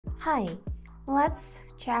Hi, let's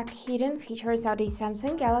check hidden features of the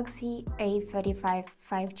Samsung Galaxy A35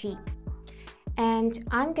 5G. And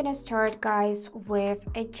I'm gonna start, guys, with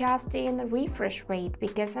adjusting refresh rate,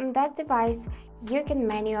 because on that device you can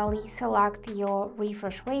manually select your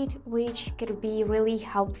refresh rate, which could be really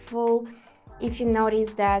helpful if you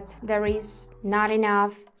notice that there is not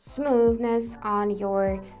enough smoothness on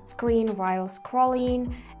your screen while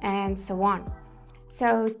scrolling and so on.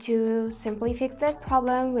 So to simply fix that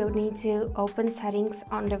problem, we'll need to open settings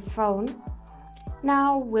on the phone.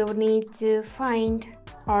 Now we'll need to find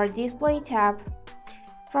our display tab.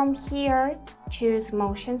 From here, choose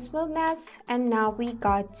motion smoothness, and now we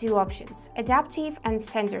got two options, adaptive and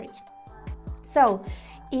standard. So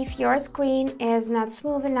if your screen is not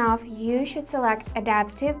smooth enough, you should select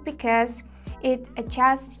adaptive because it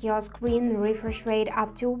adjusts your screen refresh rate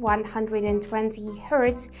up to 120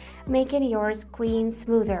 Hz, making your screen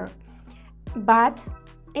smoother. But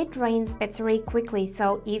it drains battery quickly,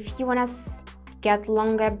 so if you want to get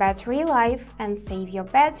longer battery life and save your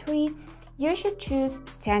battery, you should choose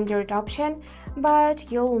standard option,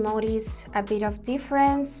 but you'll notice a bit of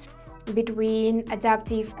difference between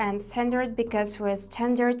adaptive and standard, because with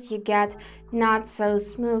standard you get not so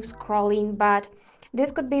smooth scrolling, but this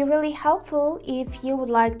could be really helpful if you would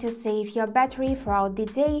like to save your battery throughout the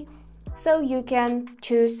day. So you can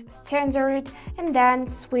choose standard and then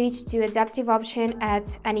switch to adaptive option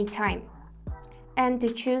at any time. And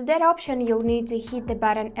to choose that option, you'll need to hit the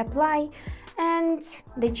button apply, and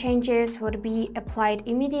the changes would be applied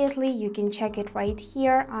immediately. You can check it right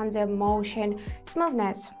here under motion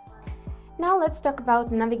smoothness. Now let's talk about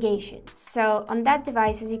navigation. So on that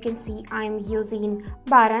device, as you can see, I'm using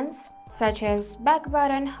buttons such as back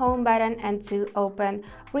button, home button, and to open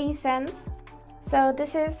recents. So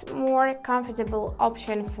this is more comfortable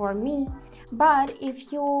option for me. But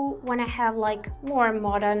if you want to have like more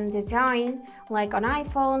modern design, like on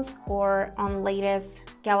iPhones or on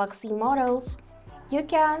latest Galaxy models, you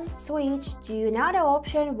can switch to another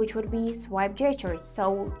option, which would be swipe gestures.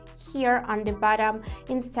 So here on the bottom,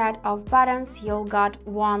 instead of buttons, you'll got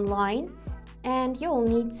one line, and you'll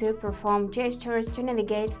need to perform gestures to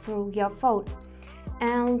navigate through your phone.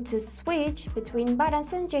 And to switch between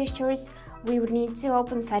buttons and gestures, we would need to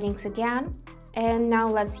open settings again. And now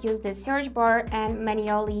let's use the search bar and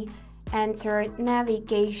manually enter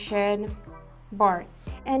navigation bar.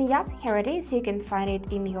 And yep, here it is. You can find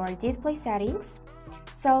it in your display settings.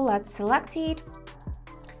 So let's select it.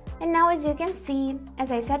 And now, as you can see,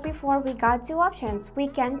 as I said before, we got two options. We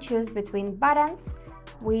can choose between buttons,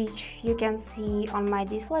 which you can see on my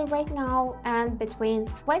display right now, and between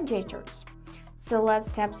swipe gestures. So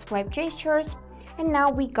let's tap swipe gestures, and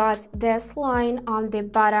now we got this line on the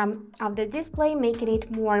bottom of the display, making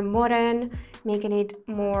it more modern, making it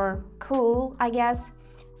more cool, I guess.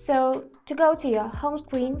 So to go to your home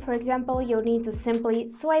screen, for example, you'll need to simply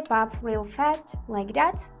swipe up real fast, like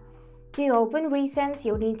that. To open recents,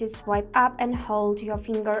 you'll need to swipe up and hold your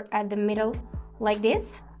finger at the middle, like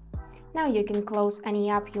this. Now you can close any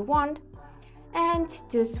app you want. And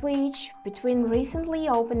to switch between recently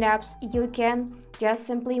opened apps, you can just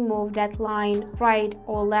simply move that line right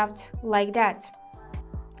or left, like that.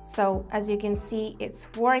 So as you can see, it's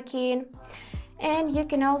working. And you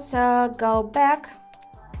can also go back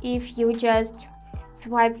if you just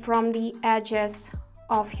swipe from the edges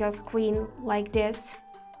of your screen like this.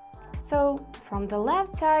 So from the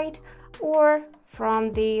left side or from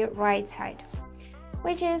the right side,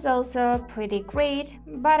 which is also pretty great,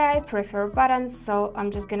 but I prefer buttons, so I'm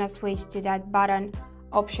just gonna switch to that button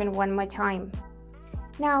option one more time.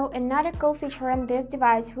 Now, another cool feature on this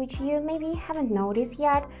device, which you maybe haven't noticed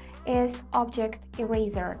yet, is object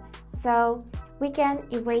eraser. So we can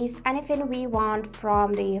erase anything we want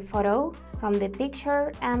from the photo, from the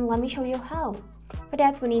picture, and let me show you how. For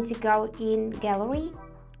that, we need to go in gallery,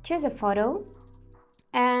 choose a photo,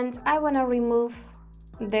 and I want to remove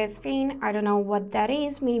this thing. I don't know what that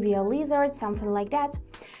is, maybe a lizard, something like that.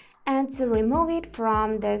 And to remove it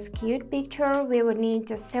from this cute picture, we would need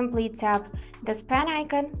to simply tap the pen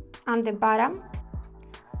icon on the bottom,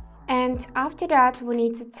 and after that we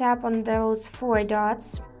need to tap on those four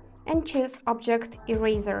dots and choose object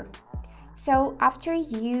eraser. So after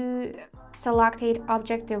you selected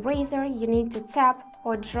object eraser, you need to tap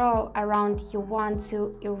or draw around you want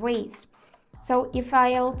to erase. So if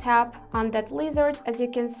I'll tap on that lizard, as you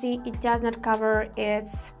can see, it does not cover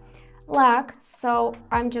its leg, so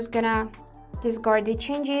I'm just gonna discard the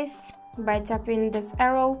changes by tapping this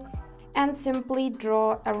arrow and simply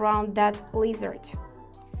draw around that lizard.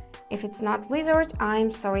 If it's not lizard,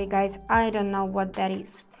 I'm sorry guys, I don't know what that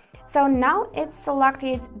is. So now it's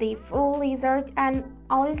selected the full lizard, and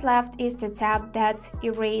all is left is to tap that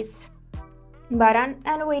erase button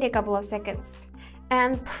and wait a couple of seconds,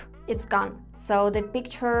 and it's gone. So the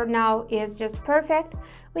picture now is just perfect.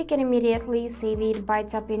 We can immediately save it by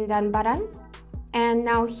tapping done button, and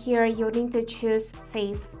now here you need to choose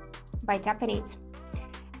save by tapping it.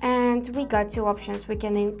 And we got two options. We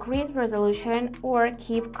can increase resolution or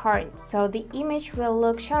keep current. So the image will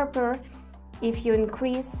look sharper if you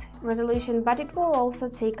increase resolution, but it will also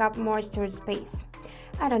take up more storage space.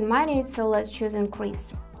 I don't mind it, so let's choose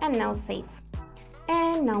increase, and now save.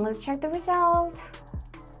 And now let's check the result,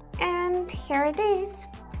 and here it is.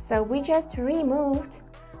 So we just removed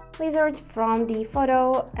lizard from the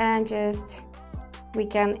photo, and we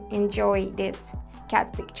can enjoy this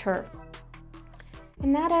cat picture.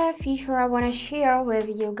 Another feature I want to share with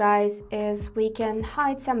you guys is we can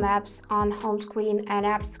hide some apps on home screen and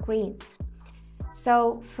app screens.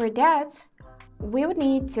 So for that, we would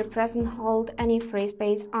need to press and hold any free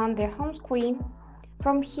space on the home screen.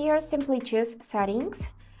 From here, simply choose settings,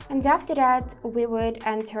 and after that, we would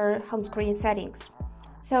enter home screen settings.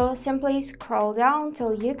 So simply scroll down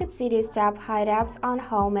till you could see this tab hide apps on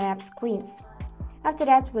home and app screens. After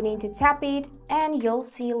that, we need to tap it, and you'll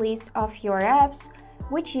see a list of your apps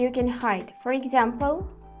which you can hide. For example,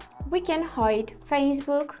 we can hide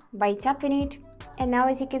Facebook by tapping it, and now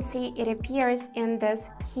as you can see, it appears in this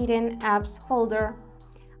hidden apps folder.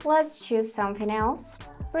 Let's choose something else.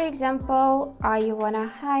 For example, I wanna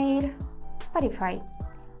hide Spotify.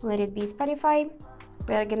 Let it be Spotify.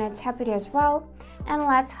 We're gonna tap it as well, and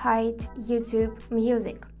let's hide YouTube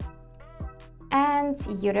Music and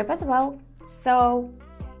YouTube as well. So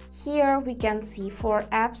here we can see 4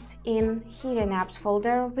 apps in hidden apps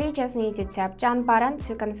folder. We just need to tap done button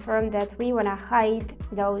to confirm that we wanna hide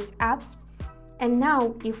those apps. And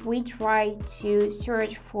now if we try to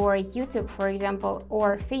search for YouTube, for example,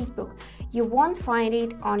 or Facebook, you won't find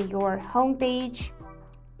it on your homepage,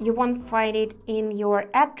 you won't find it in your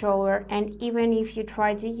app drawer, and even if you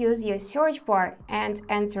try to use your search bar and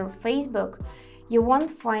enter Facebook, you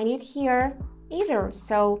won't find it here either.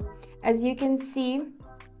 So as you can see,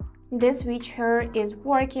 this feature is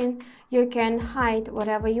working. You can hide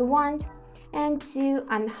whatever you want, and to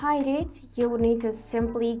unhide it, you will need to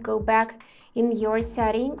simply go back in your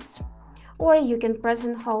settings, or you can press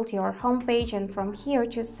and hold your home page, and from here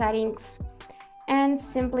choose settings and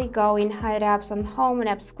simply go in hide apps on home and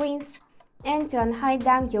app screens. And to unhide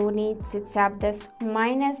them, you will need to tap this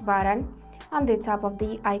minus button on the top of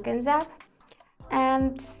the icons app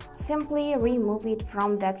and simply remove it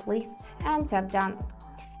from that list and tap done.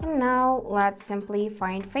 And now let's simply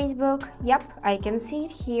find Facebook. Yep, I can see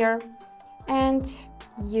it here, and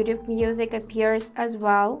YouTube Music appears as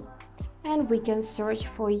well, and we can search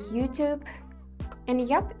for YouTube, and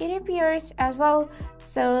yep, it appears as well.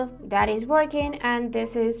 So that is working, and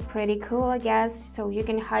this is pretty cool, I guess. So you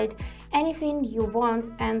can hide anything you want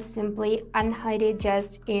and simply unhide it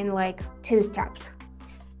just in like 2 steps.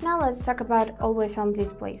 Now let's talk about always on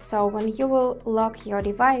display. So when you will lock your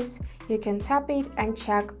device, you can tap it and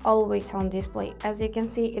check always on display. As you can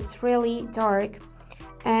see, it's really dark,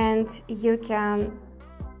 and you can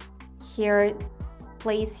here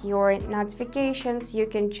place your notifications. You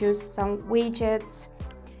can choose some widgets,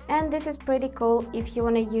 and this is pretty cool if you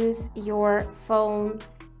want to use your phone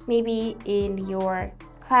maybe in your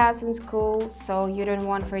class in school, so you don't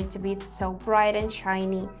want for it to be so bright and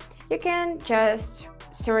shiny. You can just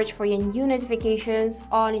search for your new notifications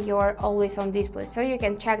on your always on display, so you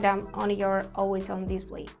can check them on your always on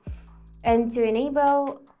display. And to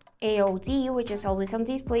enable AOD, which is always on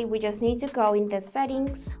display, we just need to go in the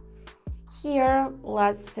settings. Here,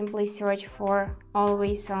 let's simply search for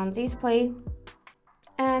always on display,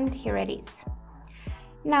 and here it is.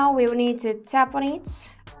 Now we will need to tap on it.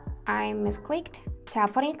 I misclicked.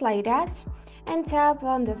 Tap on it like that, and tap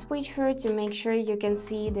on the switcher to make sure you can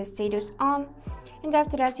see the status on. And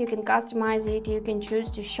after that, you can customize it. You can choose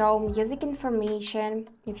to show music information.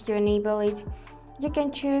 If you enable it, you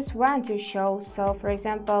can choose when to show. So for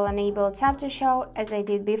example, enable tap to show, as I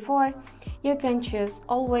did before. You can choose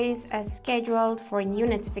always as scheduled for new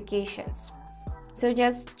notifications. So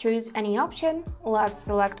just choose any option. Let's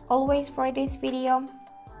select always for this video.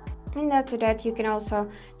 And after that, you can also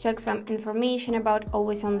check some information about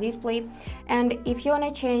always on display. And if you want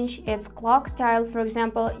to change its clock style, for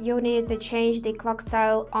example, you need to change the clock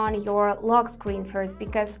style on your lock screen first,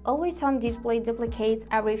 because always on display duplicates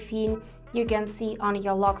everything you can see on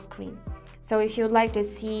your lock screen. So if you'd like to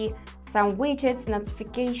see some widgets,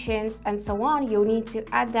 notifications, and so on, you need to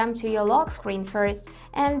add them to your lock screen first,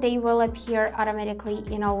 and they will appear automatically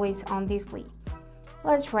in always on display.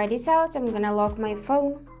 Let's try this out. I'm gonna lock my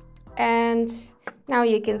phone, and Now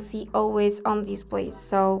you can see always on display.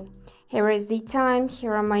 So here is the time,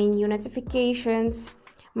 here are my new notifications,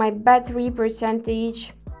 my battery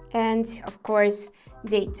percentage, and of course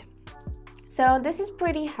date. So this is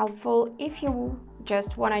pretty helpful if you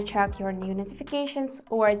just want to check your new notifications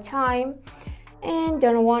or time and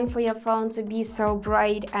don't want for your phone to be so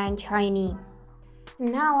bright and shiny.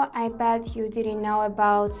 Now I bet you didn't know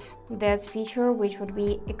about this feature, which would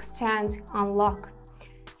be extend unlock.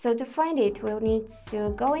 So to find it, we'll need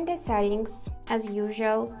to go in the settings as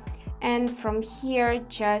usual, and from here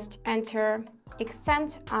just enter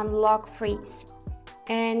extend unlock freeze,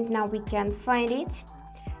 and now we can find it.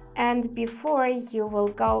 And before you will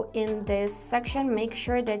go in this section, make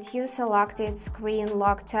sure that you selected screen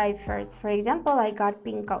lock type first. For example, I got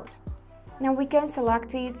PIN code. Now we can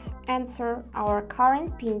select it, enter our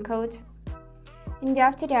current PIN code, and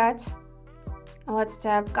after that let's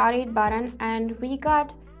tap got it button, and we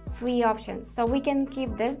got 3 options. So we can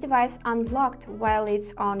keep this device unlocked while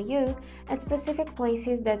it's on you at specific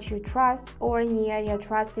places that you trust or near your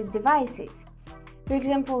trusted devices. For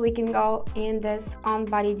example, we can go in this on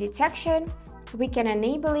body detection, we can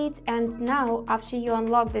enable it, and now after you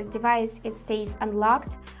unlock this device, it stays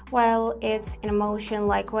unlocked while it's in motion,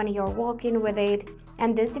 like when you're walking with it,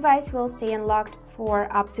 and this device will stay unlocked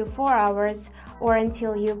for up to 4 hours or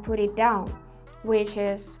until you put it down, which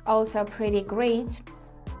is also pretty great.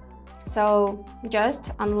 So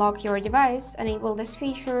just unlock your device, enable this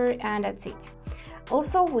feature, and that's it.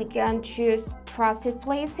 Also, we can choose trusted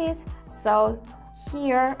places. So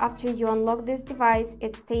here, after you unlock this device,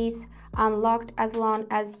 it stays unlocked as long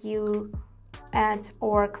as you add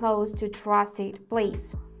or close to trusted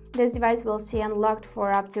place. This device will stay unlocked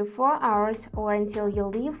for up to 4 hours or until you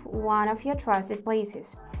leave one of your trusted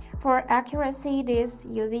places. For accuracy, this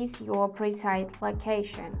uses your precise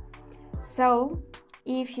location. So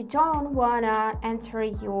if you don't wanna enter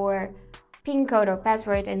your PIN code or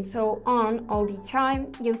password and so on all the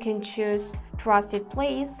time, you can choose trusted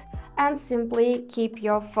place and simply keep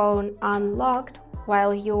your phone unlocked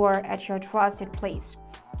while you are at your trusted place.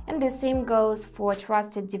 And the same goes for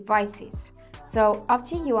trusted devices. So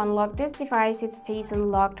after you unlock this device, it stays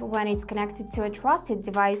unlocked when it's connected to a trusted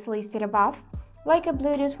device listed above, like a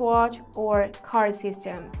Bluetooth watch or car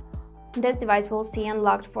system. This device will stay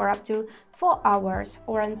unlocked for up to 4 hours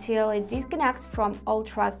or until it disconnects from all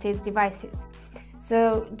trusted devices.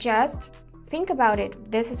 So just think about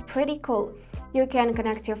it. This is pretty cool. You can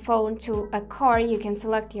connect your phone to a car, you can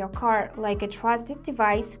select your car like a trusted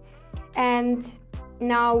device, and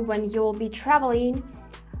now when you'll be traveling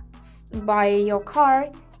by your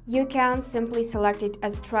car, you can simply select it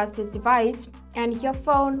as a trusted device and your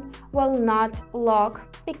phone will not lock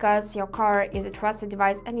because your car is a trusted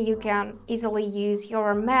device, and you can easily use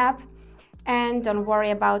your map and don't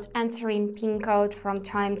worry about entering PIN code from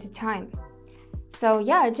time to time. So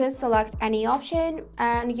yeah, just select any option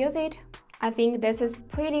and use it. I think this is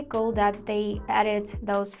pretty cool that they added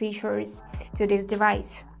those features to this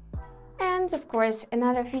device. And of course,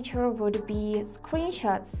 another feature would be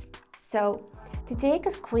screenshots. So to take a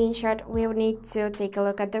screenshot, we will need to take a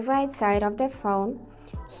look at the right side of the phone.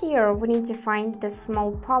 Here we need to find the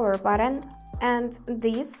small power button and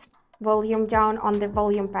this volume down on the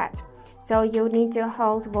volume pad. So you need to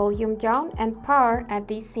hold volume down and power at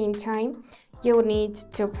the same time. You need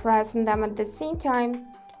to press them at the same time.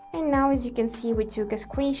 And now, as you can see, we took a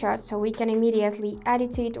screenshot, so we can immediately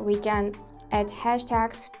edit it, we can add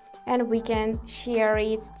hashtags, and we can share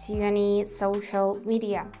it to any social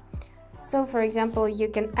media. So for example, you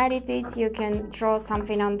can edit it, you can draw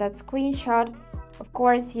something on that screenshot. Of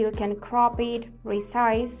course, you can crop it,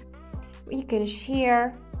 resize, you can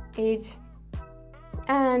share it,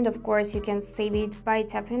 and of course, you can save it by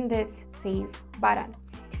tapping this save button.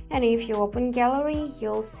 And if you open gallery,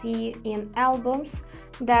 you'll see in albums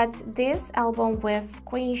that this album with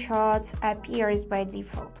screenshots appears by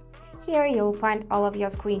default. Here you'll find all of your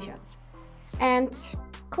screenshots. And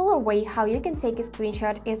cooler way how you can take a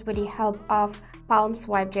screenshot is with the help of palm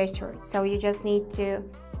swipe gesture. So you just need to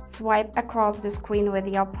swipe across the screen with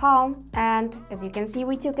your palm, and as you can see,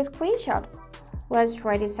 we took a screenshot. Let's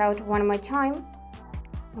try this out one more time.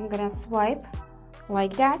 I'm gonna swipe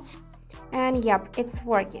like that. And yep, it's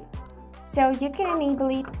working. So you can enable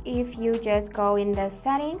it if you just go in the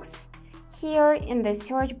settings. Here in the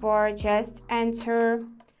search bar, just enter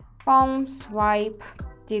palm swipe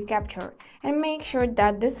to capture and make sure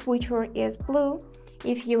that the switcher is blue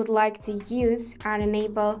if you would like to use and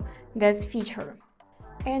enable this feature.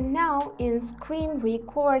 And now in screen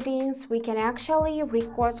recordings, we can actually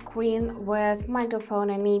record screen with microphone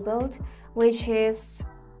enabled, which is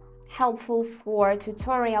helpful for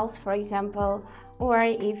tutorials, for example, or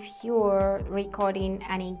if you're recording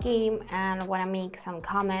any game and want to make some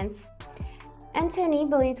comments. And to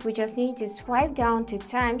enable it, we just need to swipe down 2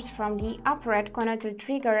 times from the upper right corner to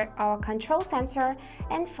trigger our control center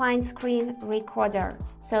and find screen recorder.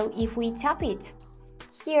 So if we tap it,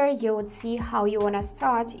 here you would see how you want to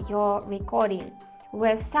start your recording,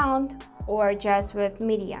 with sound or just with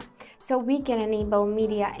media. So we can enable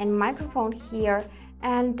media and microphone here,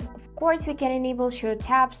 and of course we can enable show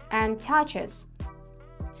taps and touches.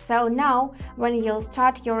 So now when you'll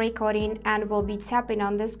start your recording and will be tapping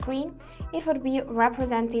on the screen, it would be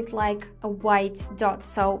represented like a white dot.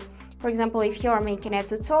 So for example, if you're making a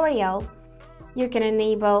tutorial, you can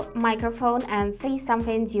enable microphone and say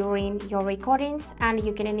something during your recordings, and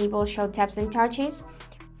you can enable show taps and touches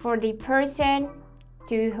for the person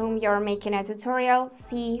to whom you're making a tutorial.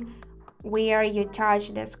 See where you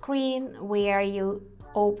touch the screen, where you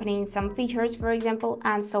opening some features, for example,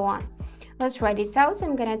 and so on. Let's try this out.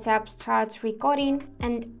 I'm gonna tap start recording,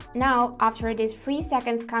 and now after this 3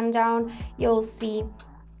 seconds countdown, you'll see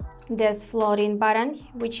this floating button,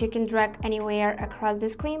 which you can drag anywhere across the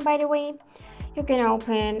screen. By the way, you can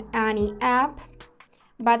open any app,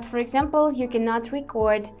 but for example, you cannot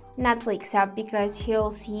record Netflix app because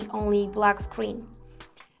you'll see only black screen.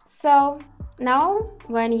 So now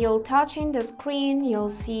when you're touching the screen, you'll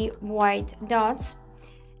see white dots,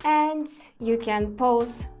 and you can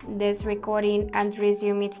pause this recording and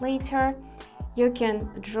resume it later. You can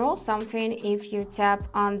draw something if you tap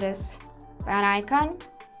on this pen icon,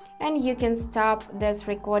 and you can stop this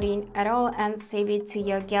recording at all and save it to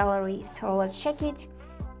your gallery. So let's check it.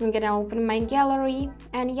 I'm gonna open my gallery,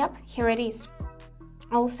 and yep, here it is.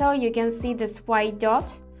 Also, you can see this white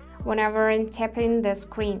dot whenever I'm tapping the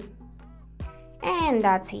screen. And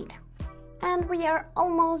that's it. And we are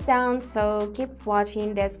almost done, so keep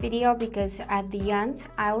watching this video because at the end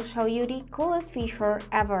I'll show you the coolest feature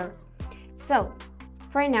ever. So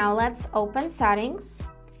for now, let's open settings,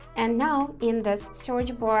 and now in this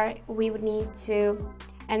search bar we would need to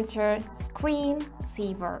enter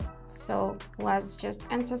screensaver. So let's just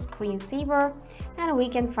enter screensaver, and we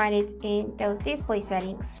can find it in those display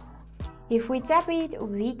settings. If we tap it,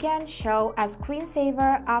 we can show a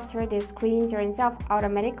screensaver after the screen turns off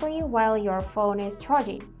automatically while your phone is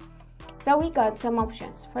charging. So we got some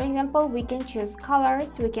options. For example, we can choose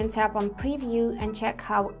colors. We can tap on preview and check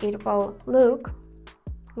how it will look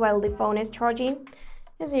while the phone is charging.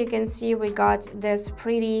 As you can see, we got this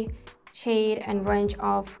pretty shade and range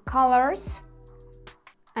of colors.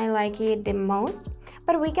 I like it the most,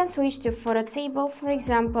 but we can switch to photo table, for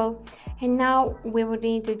example, and now we would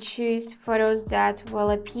need to choose photos that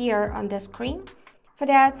will appear on the screen. For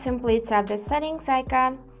that, simply tap the settings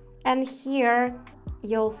icon, and here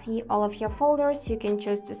you'll see all of your folders. You can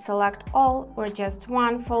choose to select all or just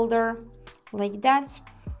one folder, like that.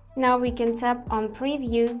 Now we can tap on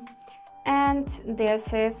preview, and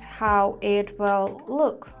this is how it will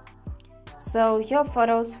look. So your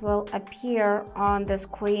photos will appear on the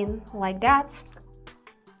screen like that.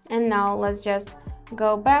 And now let's just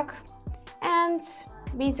go back, and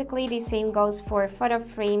basically the same goes for photo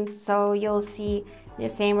frames, so you'll see the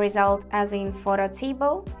same result as in photo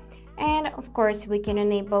table. And of course we can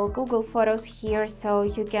enable Google Photos here, so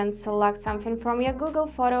you can select something from your Google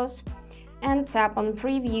Photos and tap on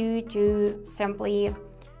preview to simply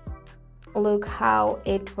look how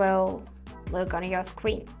it will look on your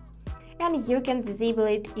screen. And you can disable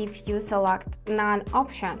it if you select none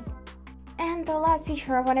option. And the last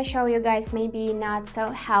feature I want to show you guys, maybe not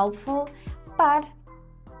so helpful, but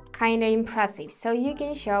kind of impressive. So you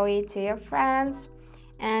can show it to your friends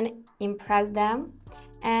and impress them.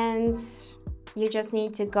 And you just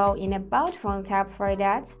need to go in About Phone tab for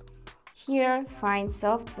that. Here, find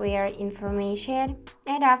software information,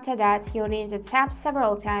 and after that you'll need to tap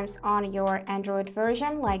several times on your Android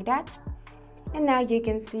version like that. And now you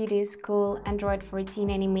can see this cool Android 14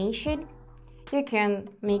 animation. You can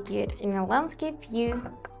make it in a landscape view,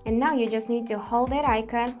 and now you just need to hold that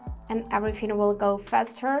icon and everything will go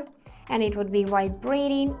faster and it would be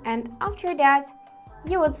vibrating, and after that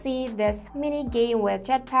you would see this mini game with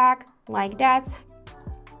jetpack like that,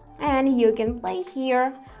 and you can play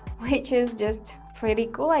here, which is just pretty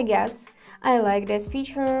cool, I guess. I like this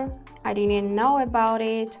feature. I didn't know about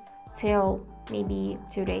it till maybe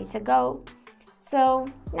 2 days ago. So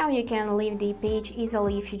now you can leave the page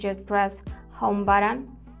easily if you just press home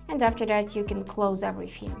button, and after that you can close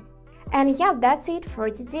everything. And yeah, that's it for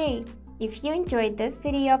today. If you enjoyed this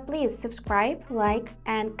video, please subscribe, like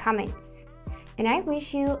and comment. And I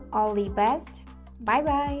wish you all the best. Bye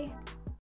bye.